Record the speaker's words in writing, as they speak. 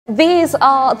These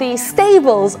are the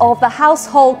stables of the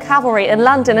Household Cavalry in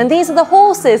London, and these are the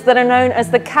horses that are known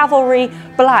as the Cavalry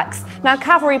Blacks. Now,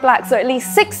 Cavalry Blacks are at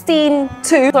least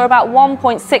 16'2", or about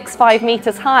 1.65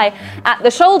 metres high at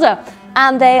the shoulder,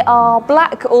 and they are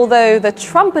black, although the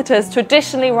trumpeters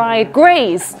traditionally ride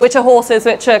greys, which are horses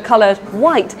which are coloured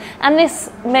white, and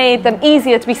this made them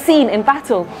easier to be seen in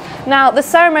battle. Now, the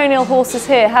ceremonial horses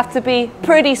here have to be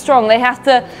pretty strong. They have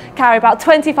to carry about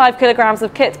 25 kilograms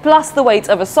of kit plus the weight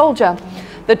of a soldier.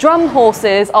 The drum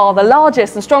horses are the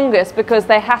largest and strongest because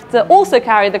they have to also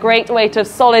carry the great weight of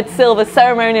solid silver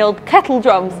ceremonial kettle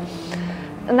drums.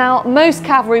 Now, most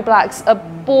Cavalry Blacks are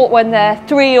bought when they're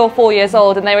 3 or 4 years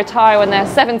old, and they retire when they're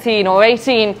 17 or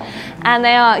 18, and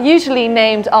they are usually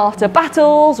named after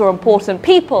battles or important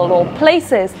people or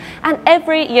places, and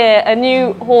every year a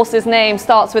new horse's name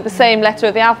starts with the same letter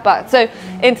of the alphabet. So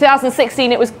in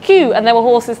 2016 it was Q, and there were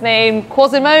horses named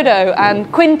Quasimodo and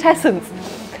Quintessence.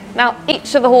 Now,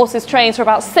 each of the horses trains for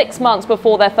about 6 months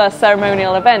before their first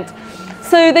ceremonial event,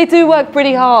 so they do work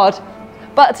pretty hard.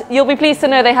 But you'll be pleased to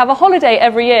know they have a holiday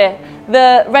every year.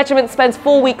 The regiment spends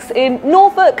 4 weeks in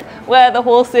Norfolk, where the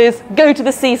horses go to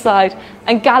the seaside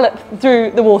and gallop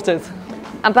through the waters,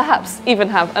 and perhaps even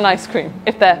have an ice cream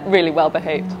if they're really well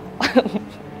behaved.